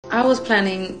I was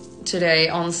planning today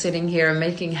on sitting here and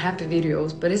making happy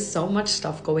videos, but it's so much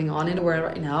stuff going on in the world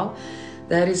right now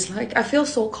that is like, I feel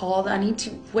so called. I need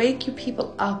to wake you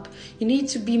people up. You need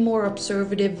to be more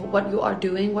observative of what you are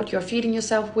doing, what you're feeding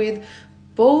yourself with,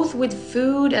 both with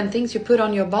food and things you put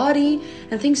on your body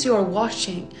and things you are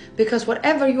watching. Because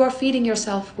whatever you are feeding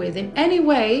yourself with in any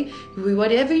way,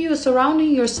 whatever you are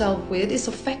surrounding yourself with is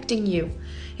affecting you.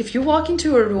 If you walk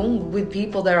into a room with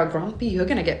people that are grumpy, you're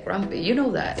gonna get grumpy. You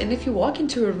know that. And if you walk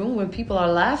into a room when people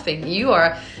are laughing, you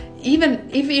are, even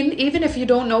if you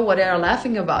don't know what they are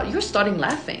laughing about, you're starting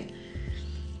laughing.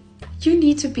 You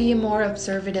need to be more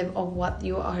observative of what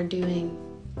you are doing.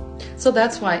 So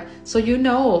that's why, so you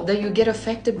know that you get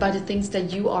affected by the things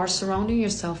that you are surrounding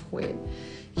yourself with.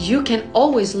 You can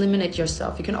always limit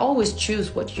yourself. You can always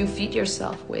choose what you feed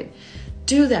yourself with.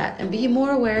 Do that and be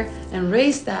more aware and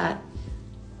raise that.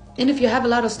 And if you have a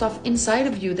lot of stuff inside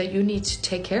of you that you need to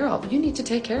take care of, you need to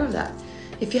take care of that.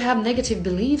 If you have negative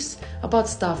beliefs about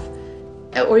stuff,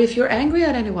 or if you're angry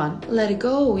at anyone, let it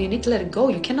go. You need to let it go.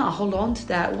 You cannot hold on to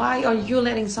that. Why are you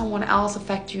letting someone else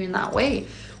affect you in that way?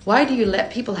 Why do you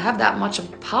let people have that much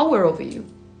of power over you?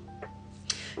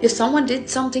 If someone did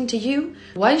something to you,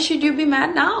 why should you be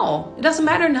mad now? It doesn't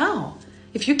matter now.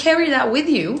 If you carry that with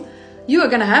you, you are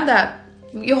going to have that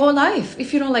your whole life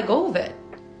if you don't let go of it.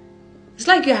 It's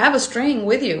like you have a string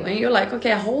with you and you're like,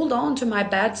 okay, hold on to my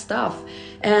bad stuff.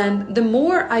 And the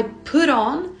more I put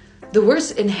on, the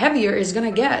worse and heavier it's going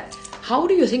to get. How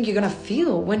do you think you're going to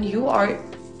feel when you are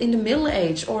in the middle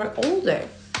age or older?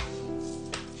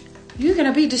 You're going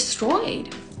to be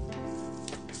destroyed.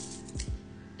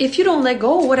 If you don't let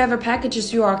go of whatever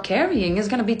packages you are carrying, it's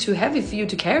going to be too heavy for you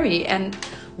to carry. And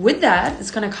with that, it's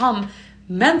going to come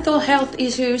mental health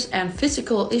issues and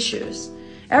physical issues.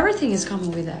 Everything is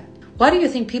coming with that. Why do you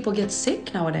think people get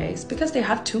sick nowadays? Because they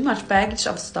have too much baggage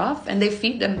of stuff and they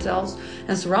feed themselves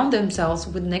and surround themselves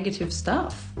with negative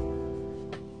stuff.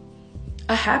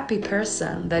 A happy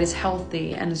person that is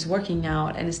healthy and is working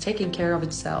out and is taking care of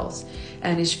itself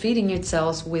and is feeding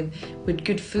itself with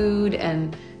good food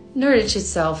and nourish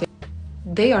itself,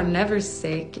 they are never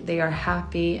sick, they are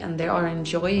happy, and they are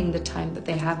enjoying the time that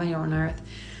they have here on earth.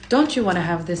 Don't you want to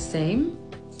have the same?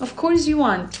 Of course you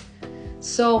want.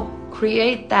 So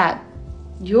create that.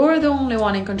 You're the only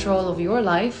one in control of your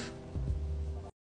life.